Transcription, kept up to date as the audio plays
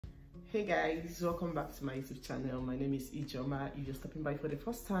Hey guys, welcome back to my YouTube channel. My name is Ijoma. If you're stopping by for the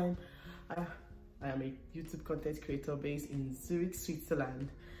first time, I am a YouTube content creator based in Zurich, Switzerland.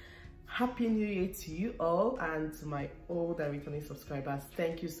 Happy New Year to you all, and to my old and returning subscribers.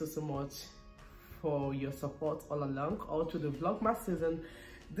 Thank you so much for your support all along, all through the Vlogmas season.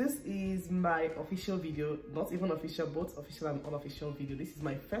 This is my official video, not even official, both official and unofficial video. This is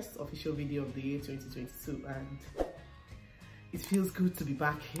my first official video of the year 2022, and it feels good to be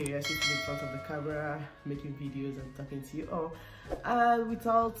back here, sitting in front of the camera, making videos and talking to you all. And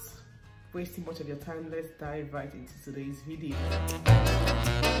without wasting much of your time, let's dive right into today's video.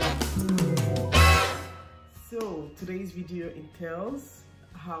 So today's video entails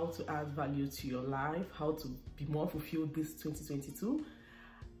how to add value to your life, how to be more fulfilled this 2022,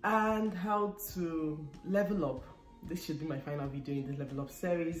 and how to level up. This should be my final video in the level up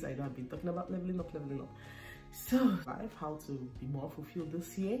series. I know I've been talking about leveling up. So how to be more fulfilled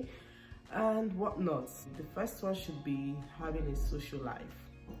this year and whatnot. The first one should be having a social life.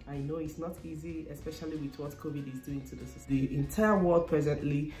 I know it's not easy, especially with what COVID is doing to the entire world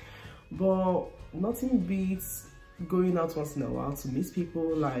presently, but nothing beats going out once in a while to meet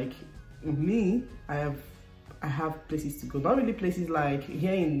people. Like me, I have places to go. Not really places like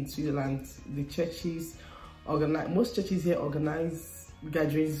here in Switzerland. The churches organize, most churches here organize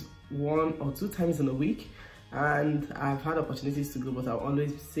gatherings 1 or 2 times in a week, and I've had opportunities to go, but I'll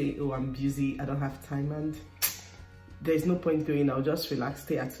always say, oh, I'm busy, I don't have time, and there's no point going. I'll just relax,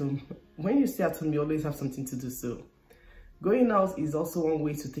 stay at home. When you stay at home, you always have something to do. So going out is also one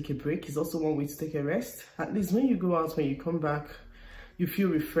way to take a break. It's also one way to take a rest. At least when you go out, when you come back, you feel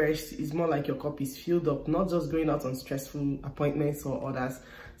refreshed. It's more like your cup is filled up, not just going out on stressful appointments or others.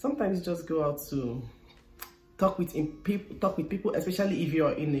 Sometimes just go out to talk with people, especially if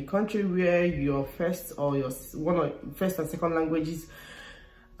you're in a country where your first and second languages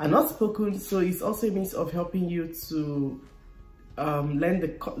are not spoken. So it's also a means of helping you to learn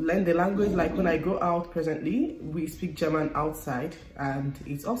the language. Like when I go out presently, we speak German outside, and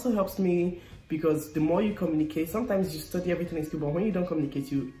it also helps me because the more you communicate, sometimes you study everything in school, but when you don't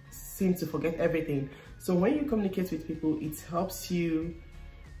communicate, you seem to forget everything. So when you communicate with people, it helps you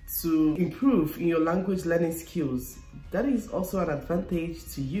to improve in your language learning skills. That is also an advantage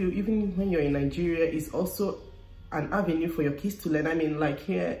to you. Even when you're in Nigeria, it's also an avenue for your kids to learn. I mean, like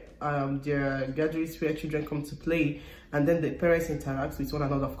here, there are gatherings where children come to play, and then the parents interact with one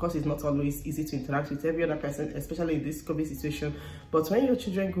another. Of course, it's not always easy to interact with every other person, especially in this COVID situation. But when your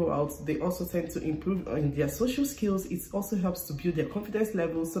children go out, they also tend to improve in their social skills. It also helps to build their confidence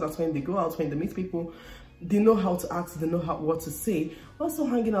levels, so that when they go out, when they meet people, they know how to act, they know what to say. Also,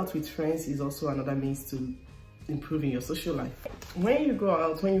 hanging out with friends is also another means to improving your social life. When you go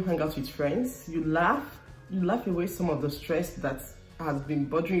out, when you hang out with friends, you laugh away some of the stress that has been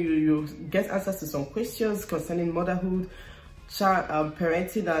bothering you. You get answers to some questions concerning motherhood,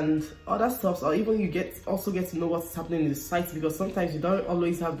 parenting, and other stuff, or even you also get to know what's happening in the society, because sometimes you don't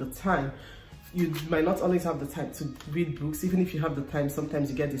always have the time. You might not always have the time to read books. Even if you have the time, sometimes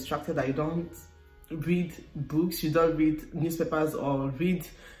you get distracted that you don't read books, you don't read newspapers or read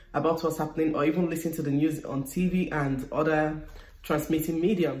about what's happening, or even listen to the news on TV and other transmitting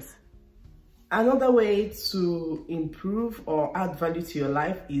mediums. Another way to improve or add value to your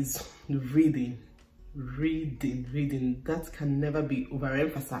life is reading. That can never be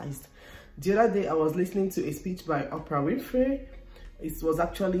overemphasized. The other day I was listening to a speech by Oprah Winfrey. It was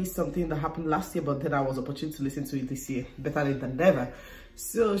actually something that happened last year, but then I was opportune to listen to it this year. Better late than never.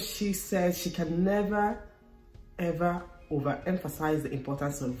 So she said she can never ever overemphasize the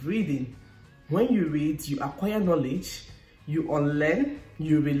importance of reading. When you read, you acquire knowledge, you unlearn,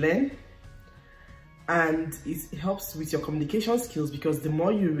 you relearn, and it helps with your communication skills, because the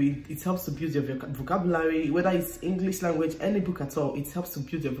more you read, it helps to build your vocabulary, whether it's English language, any book at all, it helps to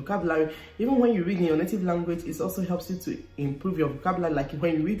build your vocabulary. Even when you read in your native language, it also helps you to improve your vocabulary. Like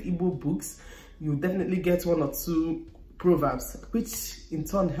when you read Igbo books, you definitely get 1 or 2 proverbs, which in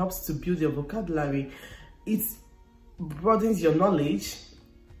turn helps to build your vocabulary. It broadens your knowledge.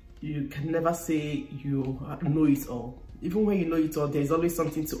 You can never say you know it all. Even when you know it all, there's always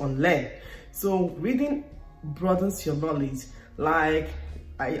something to unlearn. So reading broadens your knowledge. Like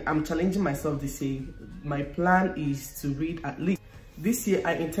I'm challenging myself this year. My plan is to read at least, this year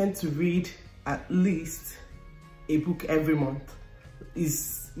I intend to read at least a book every month.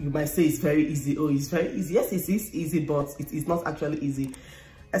 You might say it's very easy. Oh, it's very easy. Yes, it is easy, but it is not actually easy,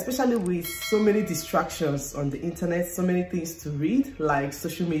 especially with so many distractions on the internet, so many things to read, like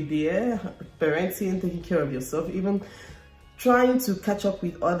social media, parenting, taking care of yourself, even trying to catch up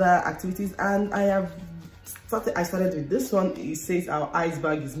with other activities. And I have I started with this one. It says our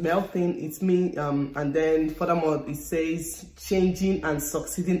iceberg is melting. It's me. And then furthermore, it says changing and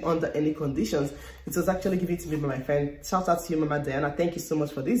succeeding under any conditions. It was actually given to me by my friend. Shout out to you, Mama Diana. Thank you so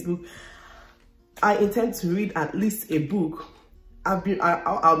much for this book. I intend to read at least a book. I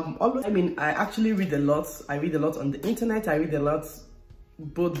actually read a lot. I read a lot on the internet. I read a lot,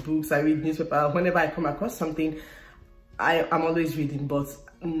 both books. I read newspaper. Whenever I come across something, I'm always reading, but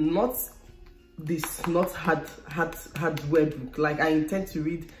not hardware book. Like, I intend to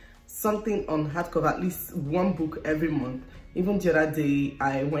read something on hardcover, at least one book every month. Even the other day,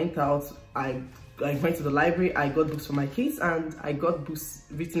 I went out, I went to the library, I got books for my kids, and I got books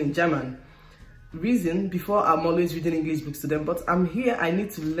written in German. Reason, before I'm always reading English books to them, but I'm here, I need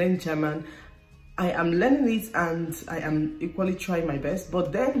to learn German. I am learning it and I am equally trying my best.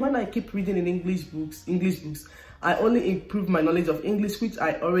 But then when I keep reading in English books, I only improve my knowledge of English, which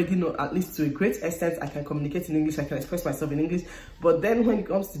I already know, at least to a great extent. I can communicate in English, I can express myself in English. But then when it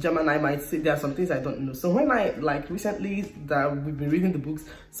comes to German, I might say there are some things I don't know. So when I, like recently that we've been reading the books,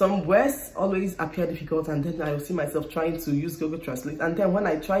 some words always appear difficult, and then I will see myself trying to use Google Translate. And then when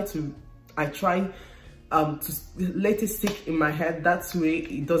I try to let it stick in my head, that way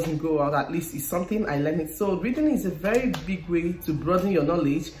it doesn't go out. At least it's something I learn it. So reading is a very big way to broaden your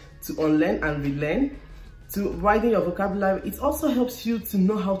knowledge, to unlearn and relearn, to widen your vocabulary. It also helps you to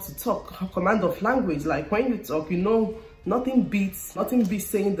know how to talk, command of language. Like when you talk, you know, nothing beats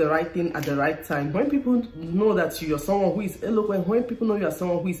saying the right thing at the right time. When people know that you're someone who is eloquent, when people know you're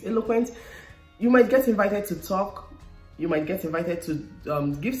someone who is eloquent, you might get invited to talk. You might get invited to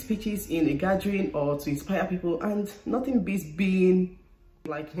give speeches in a gathering or to inspire people, and nothing beats being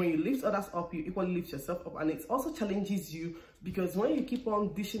like, when you lift others up, you equally lift yourself up. And it also challenges you, because when you keep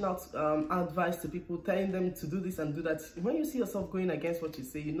on dishing out advice to people, telling them to do this and do that, when you see yourself going against what you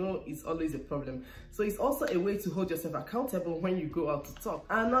say, you know it's always a problem. So it's also a way to hold yourself accountable when you go out to talk.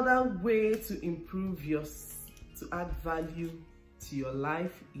 Another way to improve to add value to your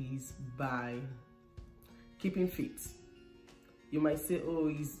life is by keeping fit. You might say,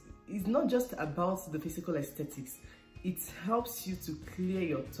 oh, it's not just about the physical aesthetics. It helps you to clear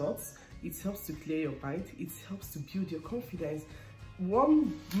your thoughts. It helps to clear your mind. It helps to build your confidence.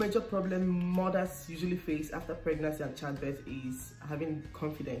 One major problem mothers usually face after pregnancy and childbirth is having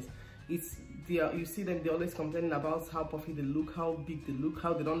confidence. You see them, they're always complaining about how puffy they look, how big they look,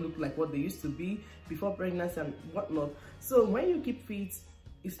 how they don't look like what they used to be before pregnancy and whatnot. So when you keep fit,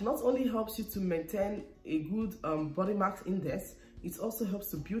 it not only helps you to maintain a good body mass index, it also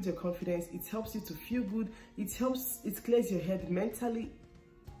helps to build your confidence. It helps you to feel good. It clears your head mentally.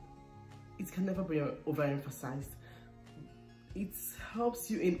 It can never be overemphasized. It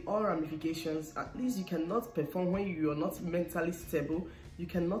helps you in all ramifications. At least you cannot perform when you are not mentally stable. You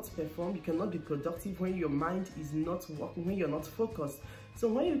cannot perform, you cannot be productive when your mind is not working, when you're not focused. So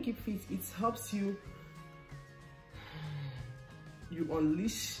when you keep fit, it helps you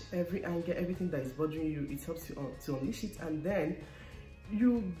unleash every anger, everything that is bothering you. It helps you to unleash it, and then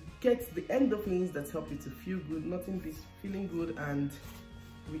you get the endorphins that help you to feel good. Nothing beats feeling good, and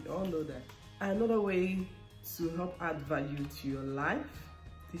we all know that. Another way to help add value to your life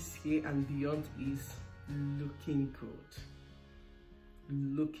this year and beyond is looking good.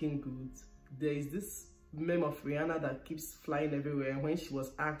 Looking good. There is this meme of Rihanna that keeps flying everywhere. When she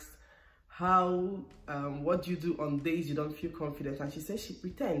was asked what do you do on days you don't feel confident, and she says she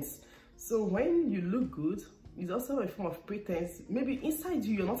pretends. So when you look good, it's also a form of pretense. Maybe inside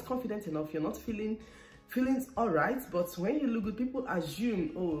you're not confident enough, you're not feeling all right, but when you look good, people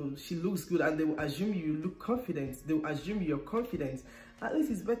assume, oh, she looks good, and they will assume you look confident. They will assume you're confident. At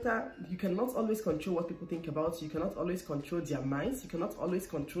least it's better. You cannot always control what people think about you. You cannot always control their minds. You cannot always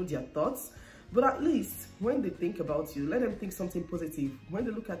control their thoughts. But at least when they think about you, let them think something positive. When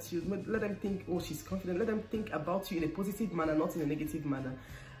they look at you, let them think, oh, she's confident. Let them think about you in a positive manner, not in a negative manner.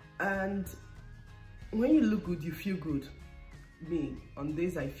 And when you look good, you feel good. Me, on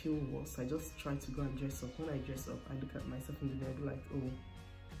days I feel worse, I just try to go and dress up. When I dress up, I look at myself in the mirror and be like, oh,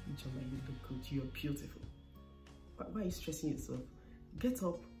 Joma, you look good, you're beautiful. Why are you stressing yourself? Get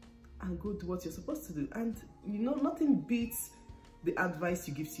up and go do what you're supposed to do. And you know, nothing beats the advice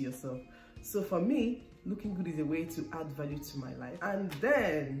you give to yourself. So for me, looking good is a way to add value to my life. And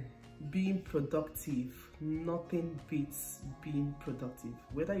then being productive. Nothing beats being productive,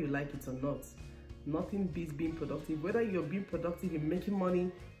 whether you like it or not. Nothing beats being productive. Whether you're being productive in making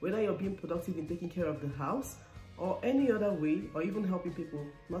money, whether you're being productive in taking care of the house, or any other way, or even helping people,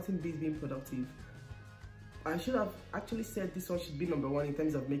 nothing beats being productive. I should have actually said this one should be number one in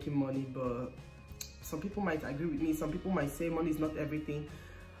terms of making money, but some people might agree with me. Some people might say money is not everything.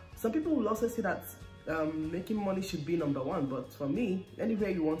 Some people will also say that making money should be number one, but for me, anywhere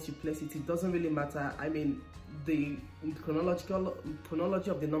you want to place it, it doesn't really matter. I mean, the chronology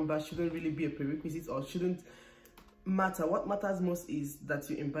of the number shouldn't really be a prerequisite or shouldn't matter. What matters most is that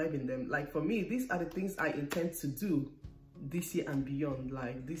you imbibe in them. Like for me, these are the things I intend to do this year and beyond.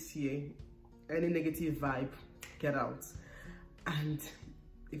 Like this year, any negative vibe, get out. And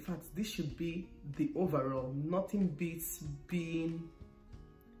in fact, this should be the overall. Nothing beats being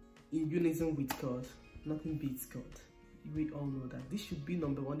in unison with God. Nothing beats God. We all know that. This should be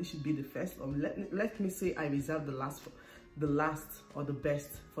number one. This should be the first. Or let me say I reserve the last or the best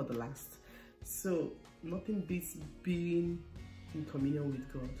for the last. So nothing beats being in communion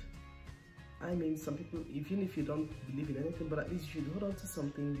with God. I mean, some people, even if you don't believe in anything, but at least you should hold on to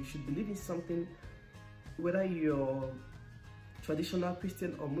something. You should believe in something, whether you're traditional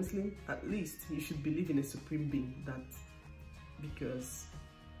Christian or Muslim. At least you should believe in a supreme being, that because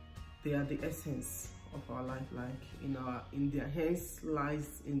they are the essence of our life. Like in their hands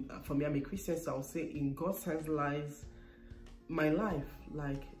lies, for me, I'm a Christian, so I'll say in God's hands lies my life.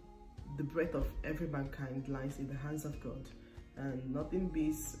 Like the breath of every mankind lies in the hands of God, and nothing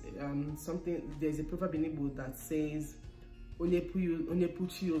beats something. There's a proverb in Igbo that says meaning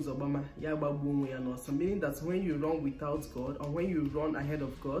that when you run without God, or when you run ahead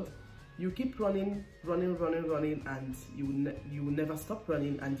of God, you keep running, and you will never stop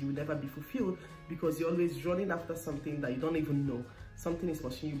running, and you will never be fulfilled, because you're always running after something that you don't even know. Something is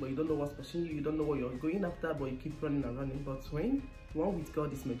pushing you, but you don't know what's pushing you. You don't know what you're going after, but you keep running and running. But when one with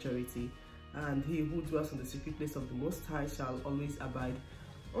God is majority, and he who dwells in the secret place of the Most High shall always abide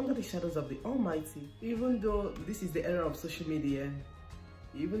under the shadows of the Almighty. Even though this is the era of social media,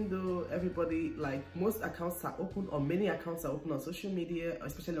 even though everybody, like most accounts are open, or many accounts are open on social media,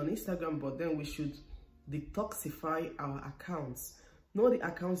 especially on Instagram, but then we should detoxify our accounts. Know the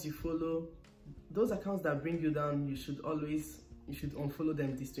accounts you follow. Those accounts that bring you down, you should unfollow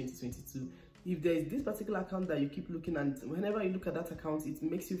them this 2022. If there is this particular account that you keep looking at, whenever you look at that account, it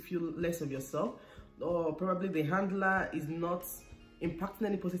makes you feel less of yourself, or probably the handler is not impacting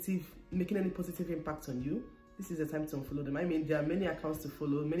any positive, making any positive impact on you, this is the time to unfollow them. I mean, there are many accounts to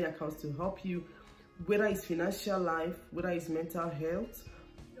follow, many accounts to help you, whether it's financial life, whether it's mental health,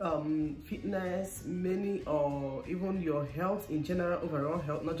 fitness, or even your health in general, overall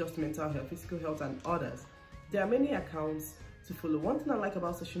health, not just mental health, physical health, and others. There are many accounts to follow. One thing I like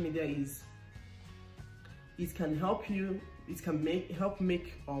about social media is it can help you, it can help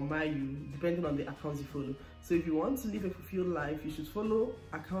make or mar you, depending on the accounts you follow. So if you want to live a fulfilled life, you should follow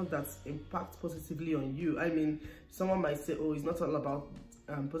accounts that impact positively on you. I mean, someone might say, oh, it's not all about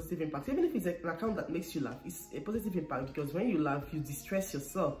positive impact. Even if it's an account that makes you laugh, it's a positive impact, because when you laugh, you distress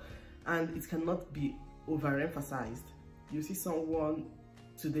yourself, and it cannot be overemphasized. You see someone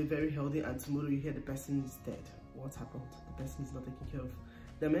today very healthy, and tomorrow you hear the person is dead. What happened? The person is not taken care of.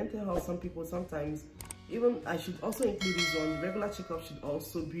 The mental health, some people sometimes, even I should also include this one, regular checkup should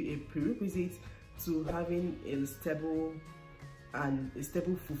also be a prerequisite to having a stable,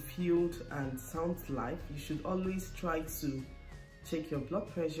 fulfilled, and sound life. You should always try to check your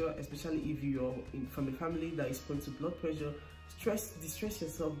blood pressure, especially if you're from a family that is prone to blood pressure. Distress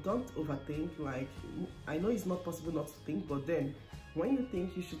yourself. Don't overthink. Like, I know it's not possible not to think, but then when you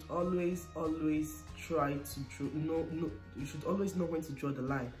think, you should always try to you should always know when to draw the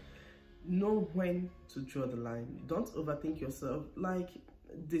line. Know when to draw the line. Don't overthink yourself. Like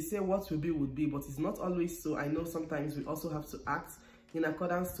they say, what will be would be, but it's not always so. I know sometimes we also have to act in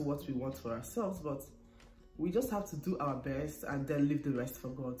accordance to what we want for ourselves, but we just have to do our best and then leave the rest for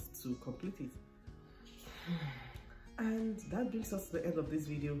God to complete it. And that brings us to the end of this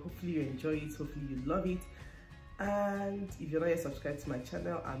video. Hopefully you enjoy it, hopefully you love it. And if you're not yet subscribed to my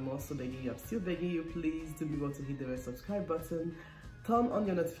channel, I'm also begging you, I'm still begging you, please do remember to hit the red subscribe button, turn on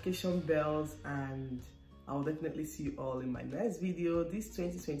your notification bells, and I'll definitely see you all in my next video. This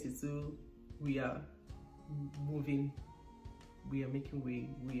 2022, we are moving, we are making way,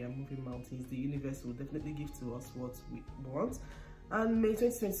 we are moving mountains. The universe will definitely give to us what we want, and may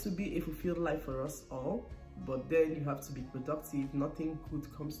 2022 be a fulfilled life for us all. But then you have to be productive. Nothing good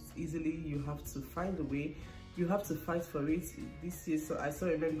comes easily. You have to find a way. You have to fight for it. This year, so I saw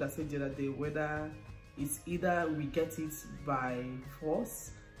a meme that said the other day, whether it's either we get it by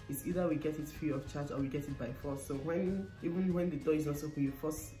force, it's either we get it free of charge, or we get it by force. So even when the door is not open, you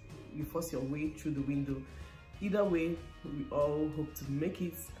force your way through the window. Either way, we all hope to make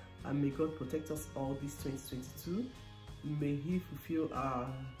it, and may God protect us all this 2022. May He fulfill our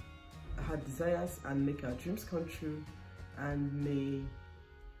desires and make our dreams come true, and may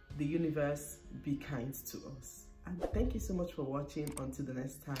the universe be kind to us. And thank you so much for watching. Until the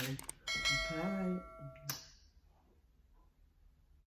next time, Bye.